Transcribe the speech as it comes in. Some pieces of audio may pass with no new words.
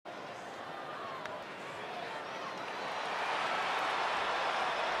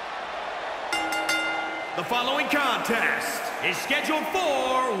The following contest is scheduled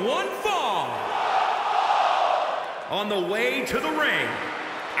for one fall. On the way to the ring,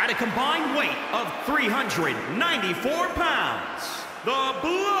 at a combined weight of 394 pounds, the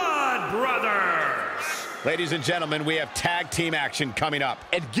Blood Brothers. Ladies and gentlemen, we have tag team action coming up.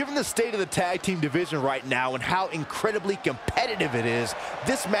 And given the state of the tag team division right now and how incredibly competitive it is,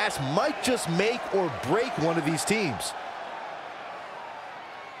 this match might just make or break one of these teams.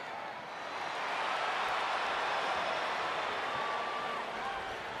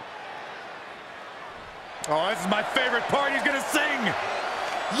 Oh, this is my favorite part. He's gonna sing.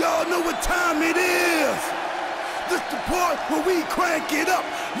 Y'all know what time it is. This the part where we crank it up.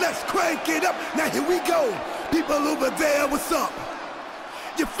 Let's crank it up. Now here we go. People over there, what's up?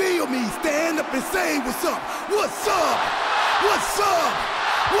 You feel me? Stand up and say what's up. What's up? What's up?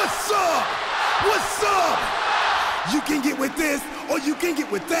 What's up? What's up? You can get with this or you can get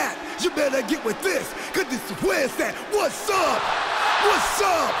with that. You better get with this, cause this is where it's at. What's up? What's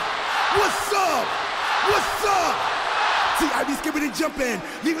up? What's up? What's up? See, I be skipping and jumping,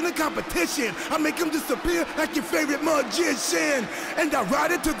 leaving the competition. I make them disappear like your favorite magician. And I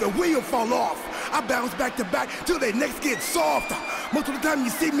ride it till the wheel fall off. I bounce back to back till their necks get soft. Most of the time you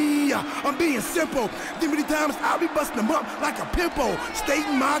see me, I'm being simple. Then many times I'll be busting them up like a pimple,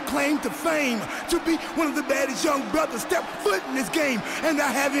 stating my claim to fame, to be one of the baddest young brothers step foot in this game. And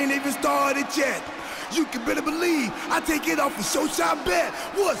I haven't even started yet. You can better believe I take it off the show shot bet.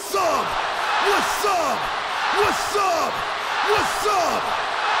 What's up? What's up? What's up? What's up?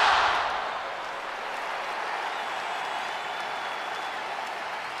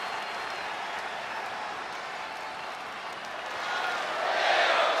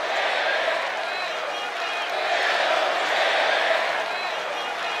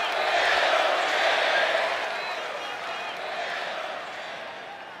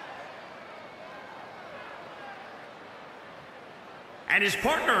 And his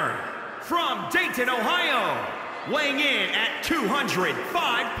partner from Dayton, Ohio, weighing in at 205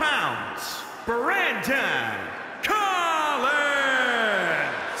 pounds, Brandon Collins.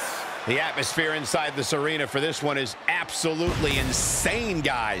 The atmosphere inside this arena for this one is absolutely insane,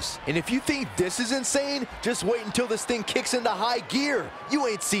 guys. And if you think this is insane, just wait until this thing kicks into high gear. You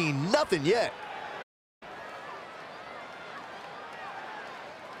ain't seen nothing yet.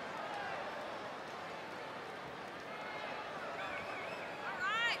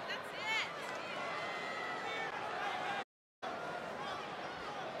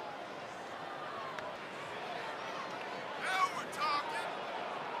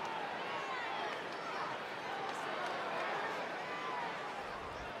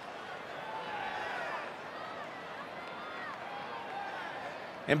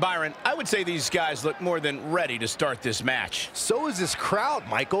 And Byron, I would say these guys look more than ready to start this match. So is this crowd,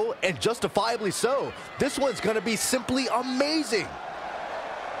 Michael, and justifiably so. This one's gonna be simply amazing.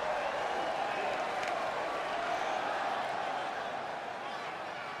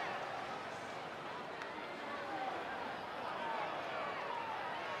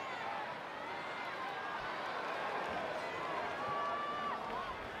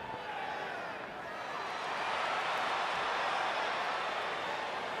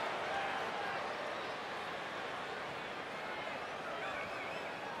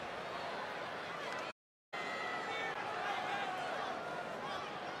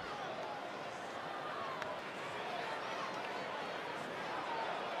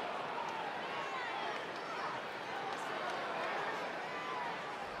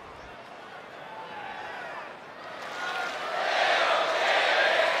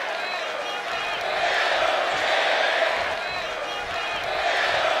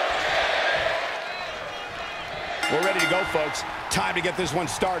 We're ready to go, folks. Time to get this one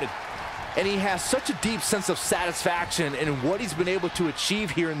started. And he has such a deep sense of satisfaction in what he's been able to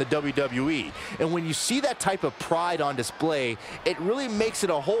achieve here in the WWE. And when you see that type of pride on display, it really makes it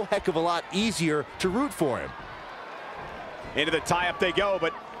a whole heck of a lot easier to root for him. Into the tie-up they go,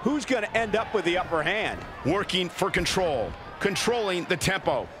 but who's going to end up with the upper hand? Working for control, controlling the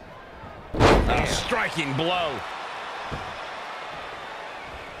tempo. A striking blow.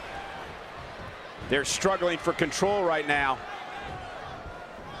 They're struggling for control right now.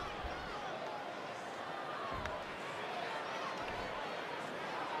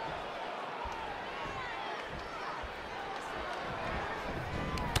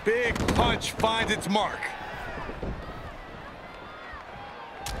 Big punch finds its mark.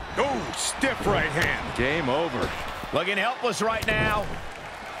 Oh, stiff right hand. Game over. Looking helpless right now.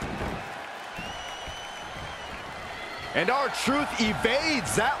 And R-Truth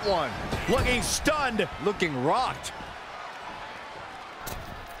evades that one. Looking stunned. Looking rocked.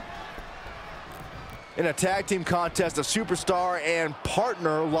 In a tag team contest, a superstar and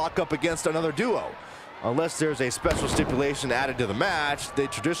partner lock up against another duo. Unless there's a special stipulation added to the match, the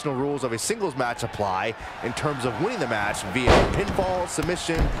traditional rules of a singles match apply in terms of winning the match via pinfall,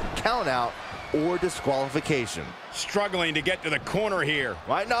 submission, countout, or disqualification. Struggling to get to the corner here.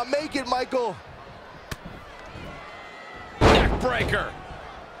 Might not make it, Michael. Neckbreaker.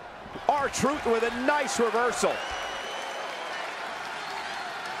 R-Truth with a nice reversal.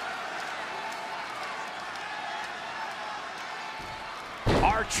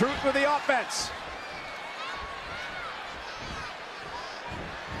 R-Truth with the offense.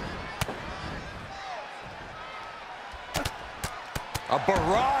 A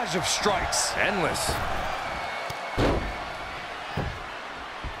barrage of strikes. Endless.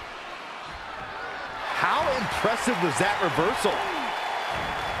 How impressive was that reversal?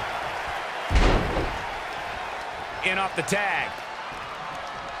 In off the tag.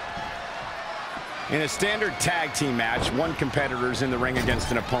 In a standard tag team match, one competitor is in the ring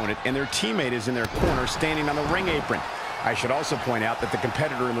against an opponent, and their teammate is in their corner standing on the ring apron. I should also point out that the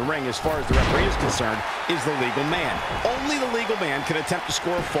competitor in the ring, as far as the referee is concerned, is the legal man. Only the legal man can attempt to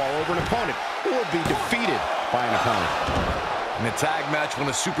score a fall over an opponent or be defeated by an opponent. In a tag match, when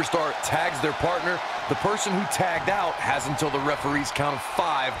a superstar tags their partner, the person who tagged out has until the referee's count of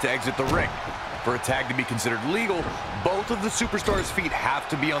 5 to exit the ring. For a tag to be considered legal, both of the superstars' feet have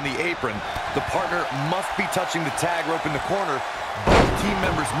to be on the apron. The partner must be touching the tag rope in the corner. Both team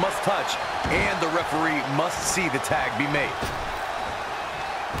members must touch, and the referee must see the tag be made.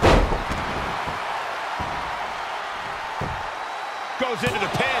 Goes into the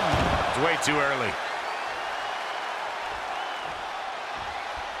pin. It's way too early.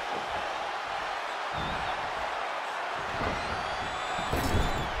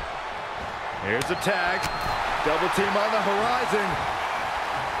 Here's the tag. Double team on the horizon.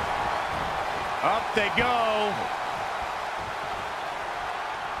 Up they go.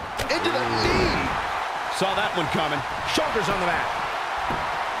 Into the knee. Saw that one coming. Shoulders on the mat.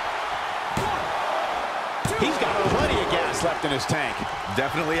 He's got plenty of gas left in his tank.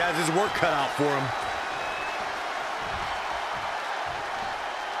 Definitely has his work cut out for him.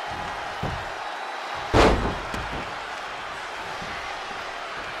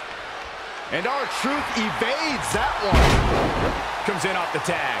 And R-Truth evades that one. Comes in off the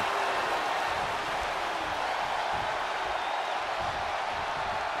tag.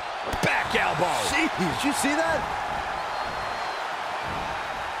 Back elbow. Jeez, did you see that?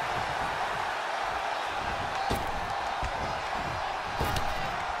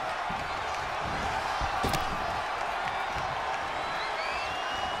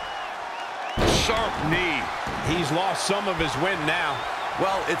 Sharp knee. He's lost some of his wind now.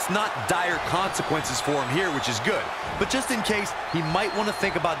 Well, it's not dire consequences for him here, which is good. But just in case, he might want to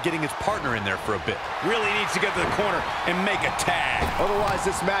think about getting his partner in there for a bit. Really needs to get to the corner and make a tag. Otherwise,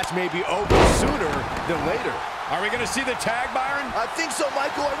 this match may be over sooner than later. Are we going to see the tag, Byron? I think so,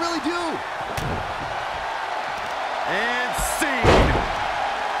 Michael. I really do. And scene.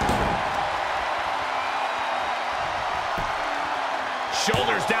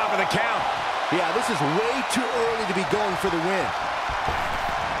 Shoulders down for the count. Yeah, this is way too early to be going for the win.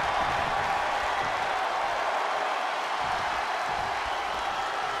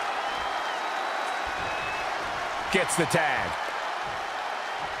 Gets the tag.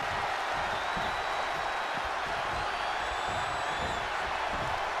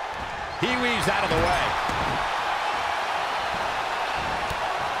 He weaves out of the way.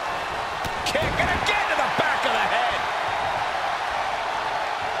 Kick, and again to the back of the head.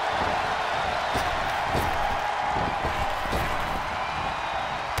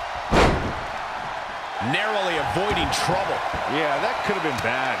 Narrowly avoiding trouble. Yeah, that could have been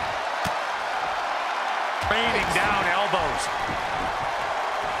bad. Raining down elbows.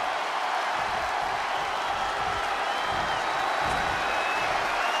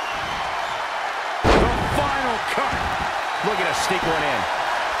 The final cut. Looking to sneak one in.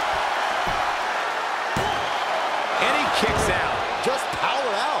 And he kicks out. Just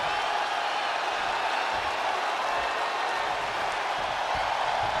power out.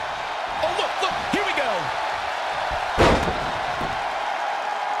 Oh, look, here we go.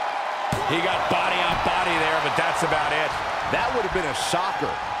 He got body on body there, but that's about it. That would have been a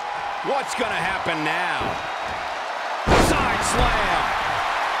shocker. What's going to happen now? Side slam.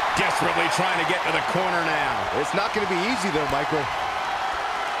 Desperately trying to get to the corner now. It's not going to be easy, though, Michael.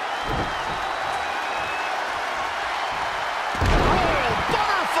 Oh,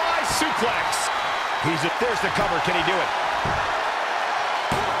 butterfly suplex. There's the cover. Can he do it?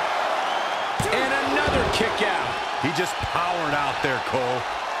 And another kick out. He just powered out there, Cole.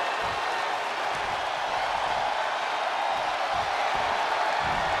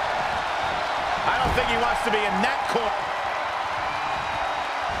 don't think he wants to be in that corner.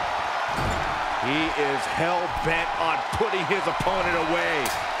 He is hell-bent on putting his opponent away.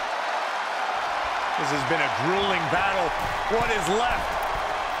 This has been a grueling battle. What is left?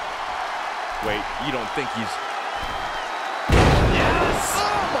 Wait, you don't think he's... Yes!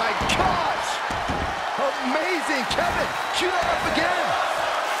 Oh, my gosh! Amazing! Kevin, cue that up again!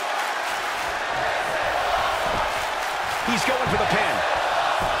 He's going for the pin.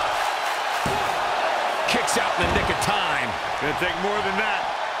 Kicks out in the nick of time. Gonna take more than that.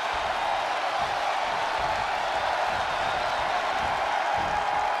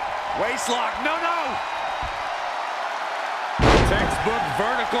 Waistlock, no! Textbook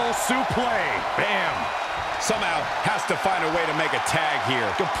vertical suplex. Bam. Somehow has to find a way to make a tag here.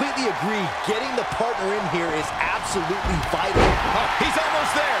 Completely agree. Getting the partner in here is absolutely vital. Oh, he's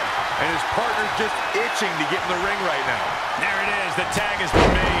almost there. And his partner's just itching to get in the ring right now. There it is. The tag has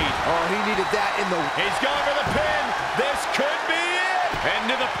been made. Oh, he needed that in the... He's going for the pin. This could be it.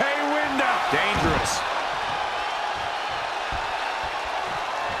 Into the pay window. Dangerous.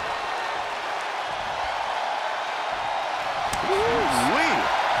 Woo-wee.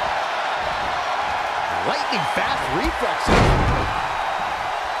 Lightning fast reflexes.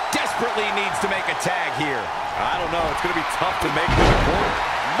 Desperately needs to make a tag here. I don't know. It's going to be tough to make to the corner.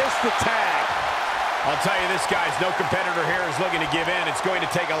 Missed the tag. I'll tell you this, guys, no competitor here is looking to give in. It's going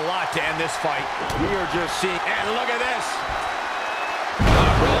to take a lot to end this fight. We are just seeing... And look at this. A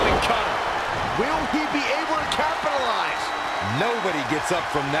rolling cutter. Will he be able to capitalize? Nobody gets up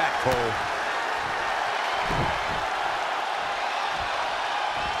from that, Cole.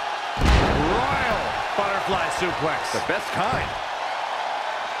 Royal butterfly suplex. The best kind.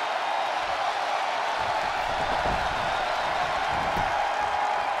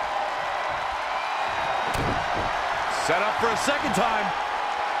 Set up for a second time.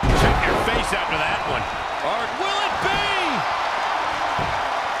 Check your face after that one. Or will it be?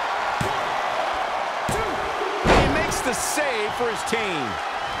 1, 2. He makes the save for his team.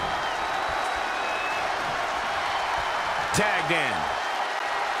 Tagged in.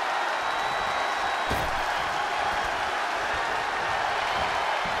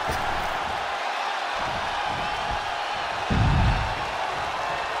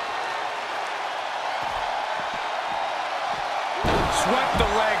 Swept the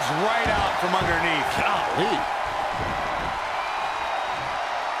legs right out from underneath. Golly.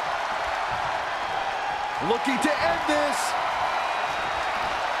 Looking to end this.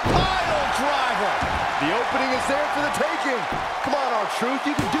 Pile driver. The opening is there for the taking. Come on, R-Truth,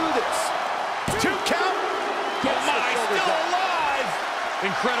 you can do this. 2 count. Oh my, still alive.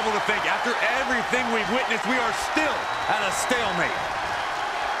 Incredible to think. After everything we've witnessed, we are still at a stalemate.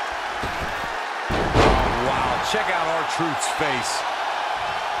 Oh, wow. Check out R-Truth's face.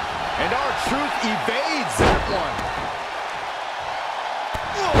 And R-Truth evades that one.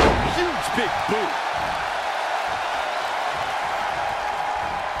 Oh, huge big boot.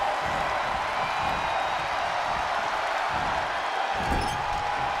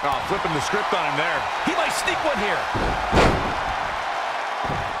 Oh, flipping the script on him there. He might sneak one here.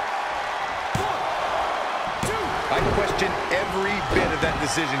 1, 2. I question every bit of that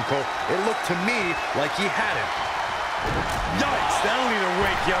decision, Cole. It looked to me like he had it. Yikes, that'll either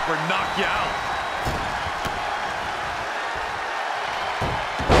wake you up or knock you out.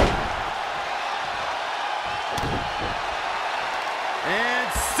 And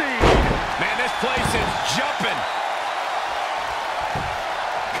see. Man, this place is jumping.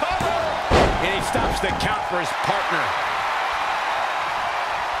 Cover. And he stops the count for his partner.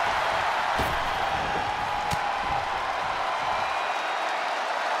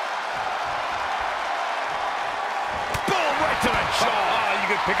 Oh, you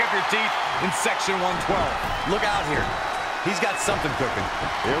could pick up your teeth in section 112. Look out here. He's got something cooking.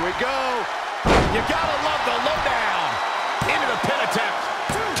 Here we go. You gotta love the lowdown. Into the pin attempt.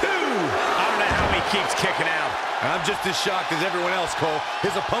 2. I don't know how he keeps kicking out. I'm just as shocked as everyone else, Cole,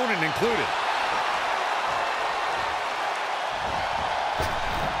 his opponent included.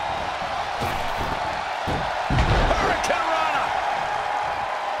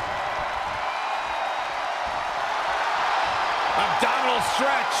 Abdominal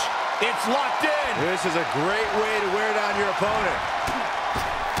stretch. It's locked in. This is a great way to wear down your opponent.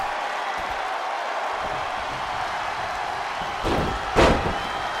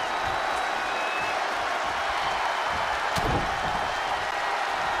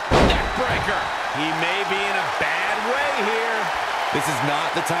 Neckbreaker. He may be in a bad way here. This is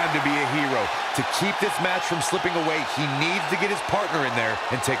not the time to be a hero. To keep this match from slipping away, he needs to get his partner in there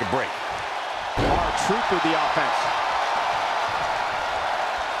and take a break. R-Truth with the offense.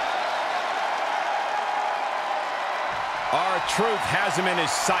 R-Truth has him in his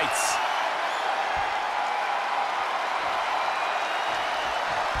sights.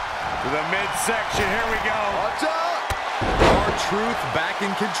 To the midsection, here we go. Watch out! R-Truth back in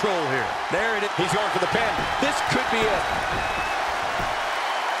control here. There it is. He's going for the pin. This could be it.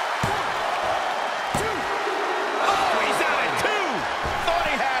 Oh, he's out at 2. Thought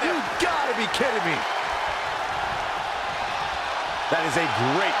he had it. You gotta be kidding me. That is a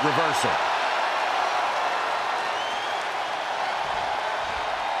great reversal.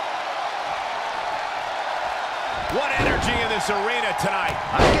 What energy in this arena tonight.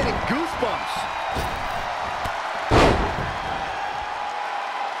 I'm getting goosebumps.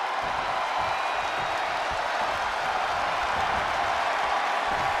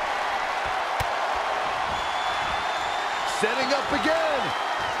 Setting up again.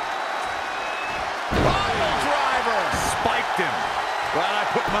 Pile driver. Spiked him. Glad I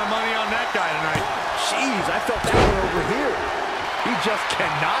put my money on that guy tonight. Jeez, I felt that one over here. He just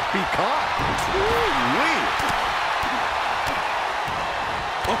cannot be caught. Woo-wee.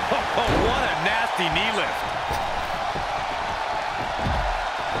 Oh, what a nasty knee lift.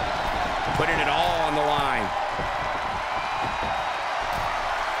 Putting it all on the line.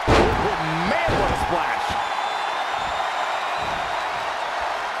 Oh, man, what a splash.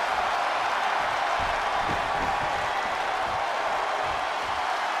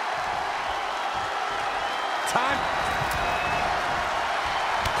 Time.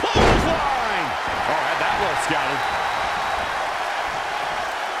 Clothesline. Oh, had that well scouted.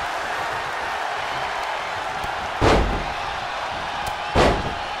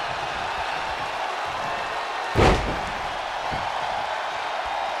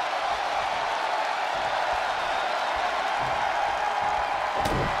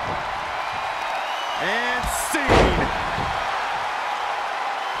 And scene.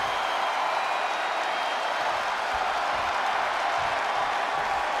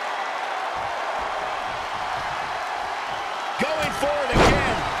 Going for it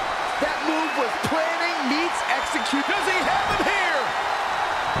again. That move was planning meets execute. Does he have him here?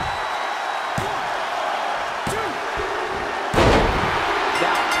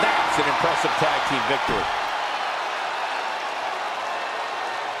 That's an impressive tag team victory.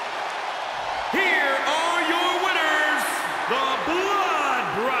 Here are your winners, the Blood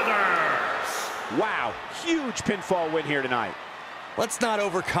Brothers. Wow, huge pinfall win here tonight. Let's not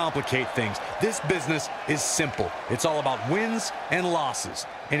overcomplicate things. This business is simple. It's all about wins and losses.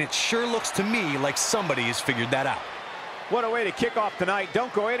 And it sure looks to me like somebody has figured that out. What a way to kick off tonight.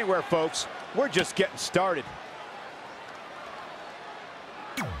 Don't go anywhere, folks. We're just getting started.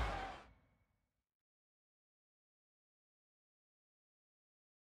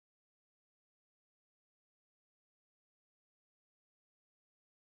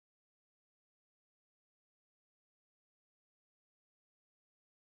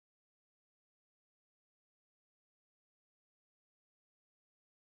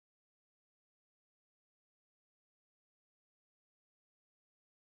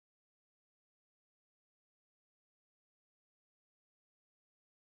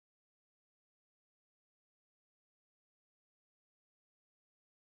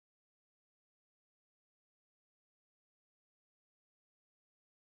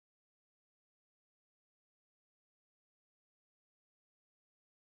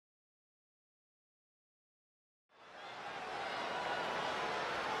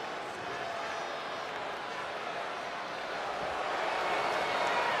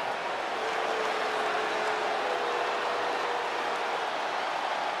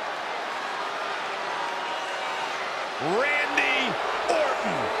 Randy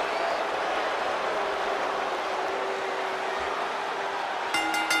Orton.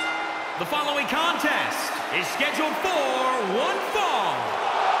 The following contest is scheduled for one fall.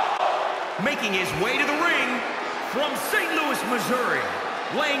 Making his way to the ring from St. Louis, Missouri,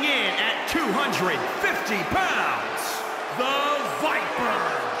 weighing in at 250 pounds, the Viper,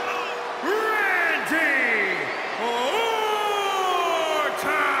 Randy Orton.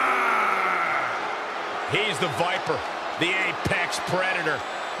 He's the Viper, the apex predator,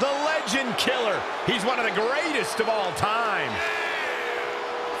 the legend killer. He's one of the greatest of all time.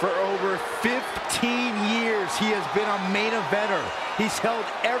 For over 15 years, he has been a main eventer. He's held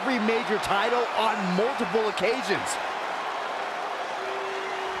every major title on multiple occasions.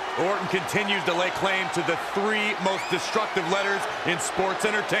 Orton continues to lay claim to the 3 most destructive letters in sports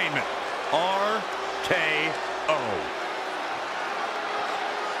entertainment. RKO.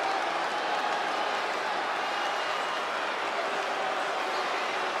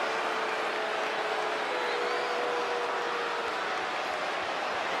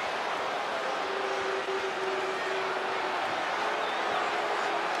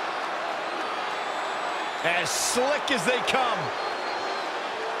 As slick as they come.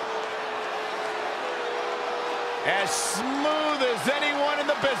 As smooth as anyone in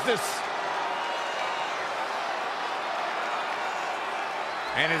the business.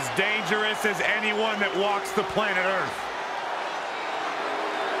 And as dangerous as anyone that walks the planet Earth.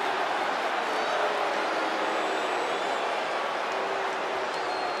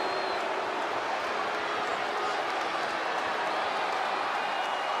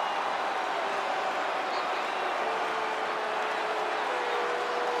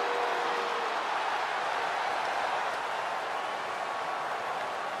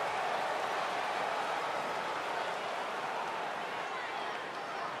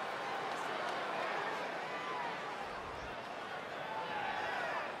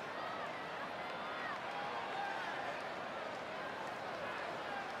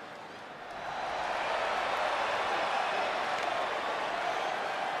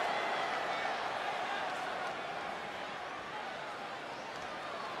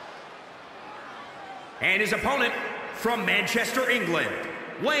 And his opponent from Manchester, England,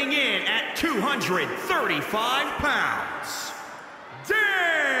 weighing in at 235 pounds,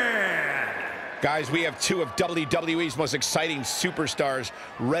 Dan! Guys, we have two of WWE's most exciting superstars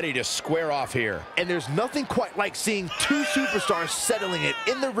ready to square off here. And there's nothing quite like seeing two superstars settling it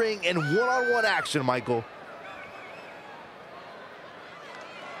in the ring in one-on-one action, Michael.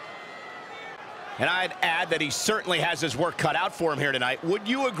 And I'd add that he certainly has his work cut out for him here tonight. Would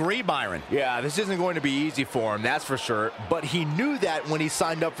you agree, Byron? Yeah, this isn't going to be easy for him, that's for sure. But he knew that when he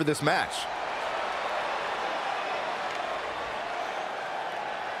signed up for this match.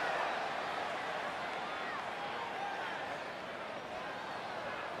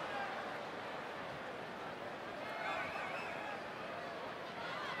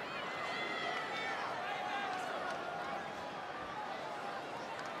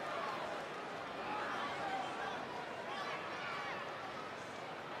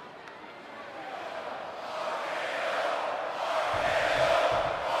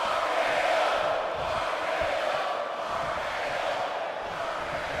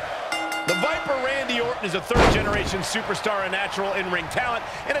 The Viper Randy Orton is a third-generation superstar, a natural in-ring talent,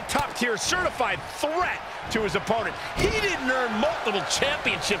 and a top-tier certified threat to his opponent. He didn't earn multiple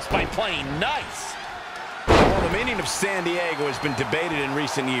championships by playing nice. While the meaning of San Diego has been debated in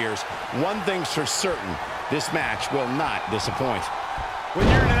recent years, one thing's for certain, this match will not disappoint. When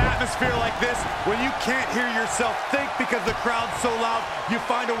you're in an atmosphere like this, when you can't hear yourself think because the crowd's so loud, you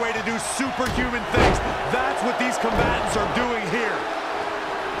find a way to do superhuman things. That's what these combatants are doing here.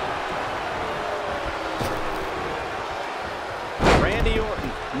 Randy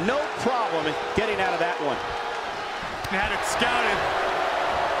Orton, no problem in getting out of that one. Had it scouted.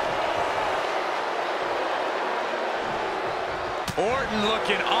 Orton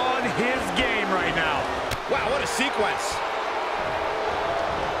looking on his game right now. Wow, what a sequence.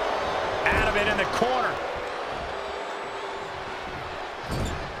 Out of it in the corner.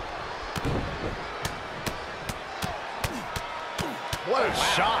 What a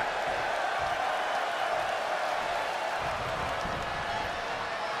shot.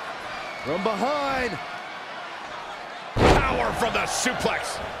 From behind. Power from the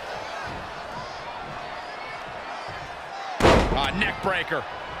suplex. Neck breaker.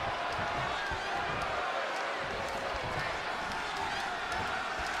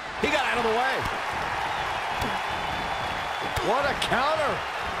 He got out of the way. What a counter.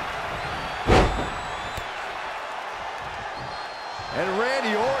 And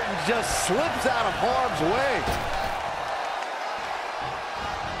Randy Orton just slips out of harm's way.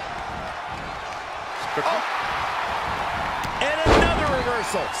 Oh. And another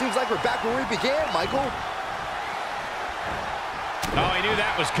reversal. Seems like we're back where we began, Michael. Oh, he knew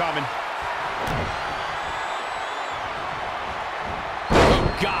that was coming. Oh,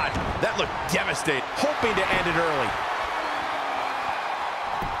 God. That looked devastating. Hoping to end it early.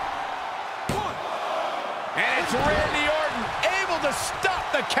 And it's Randy Orton able to stop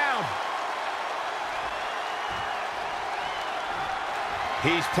the count.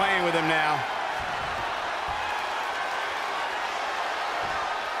 He's playing with him now.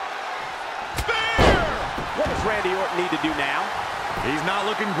 What does Randy Orton need to do now? He's not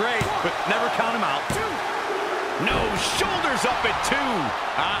looking great, but never count him out. No, shoulders up at 2.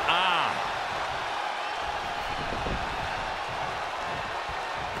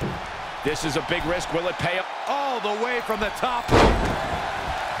 This is a big risk. Will it pay up? All the way from the top.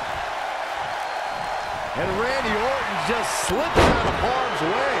 And Randy Orton just slips out of harm's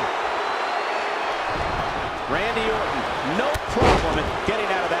way. Randy Orton, no problem in getting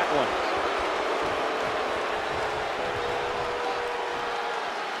out of that one.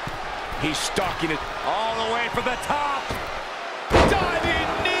 He's stalking it. All the way for the top. Diving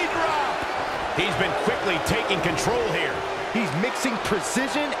knee drop. He's been quickly taking control here. He's mixing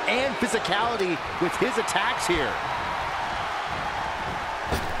precision and physicality with his attacks here.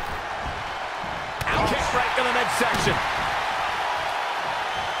 Kick right to the midsection.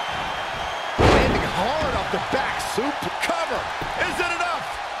 Landing hard off the back. Super cover. Is it enough?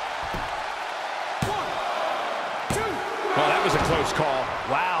 1, 2. Well, that was a close call.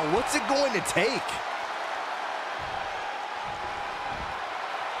 Wow, what's it going to take?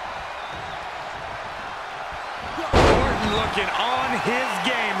 Orton looking on his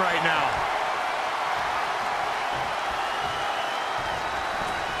game right now.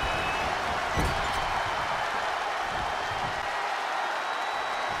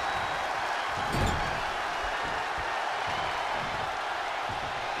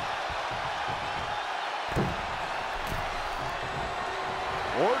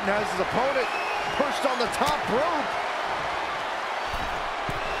 Orton has his opponent pushed on the top rope.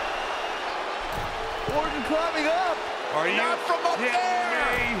 Orton climbing up. Are you not from up there?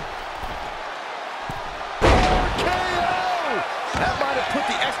 me? KO! That might have put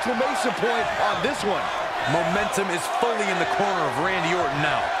the exclamation point on this one. Momentum is fully in the corner of Randy Orton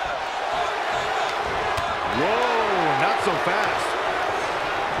now. Whoa, not so fast.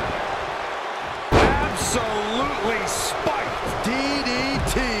 Absolutely spiked.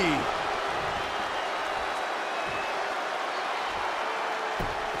 DDT.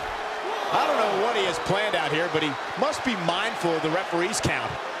 I don't know what he has planned out here, but he must be mindful of the referee's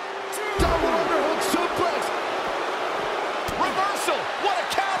count. Double underhook suplex. Reversal. What a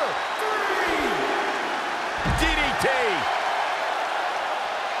counter. 3. DDT.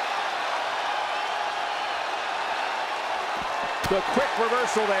 The quick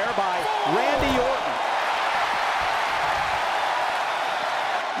reversal there by Randy Orton.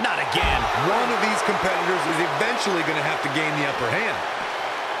 Not again. One of these competitors is eventually going to have to gain the upper hand.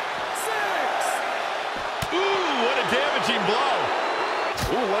 6. Ooh, what a damaging blow.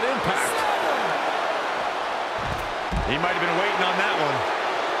 Ooh, what impact. 7. He might have been waiting on that one.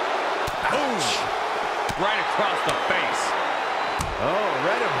 Boom. Right across the face. Oh,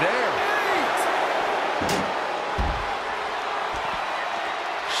 read him there.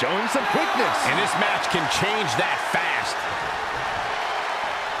 8. Showing some quickness. And this match can change that fast.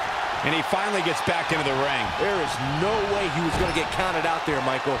 And he finally gets back into the ring. There is no way he was going to get counted out there,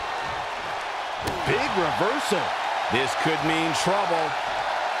 Michael. Big reversal. This could mean trouble.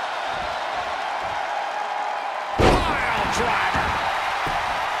 Pile driver.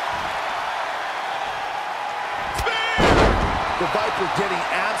 Spear. The Viper getting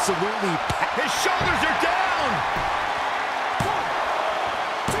absolutely packed. His shoulders are down. 1,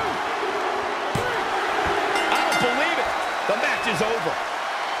 2, 3. I don't believe it. The match is over.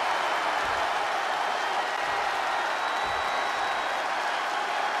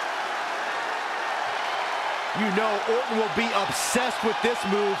 You know Orton will be obsessed with this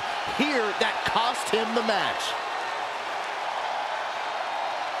move here that cost him the match.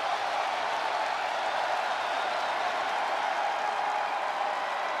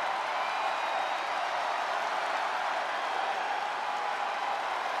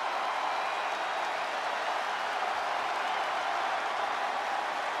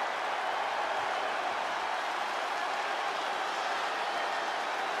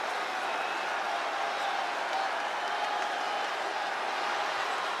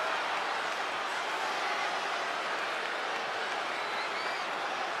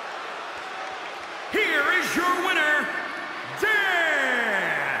 Here is your winner,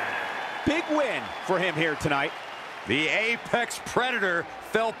 Dan! Big win for him here tonight. The Apex Predator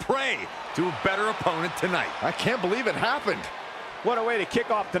fell prey to a better opponent tonight. I can't believe it happened. What a way to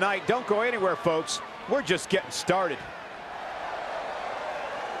kick off tonight. Don't go anywhere, folks. We're just getting started.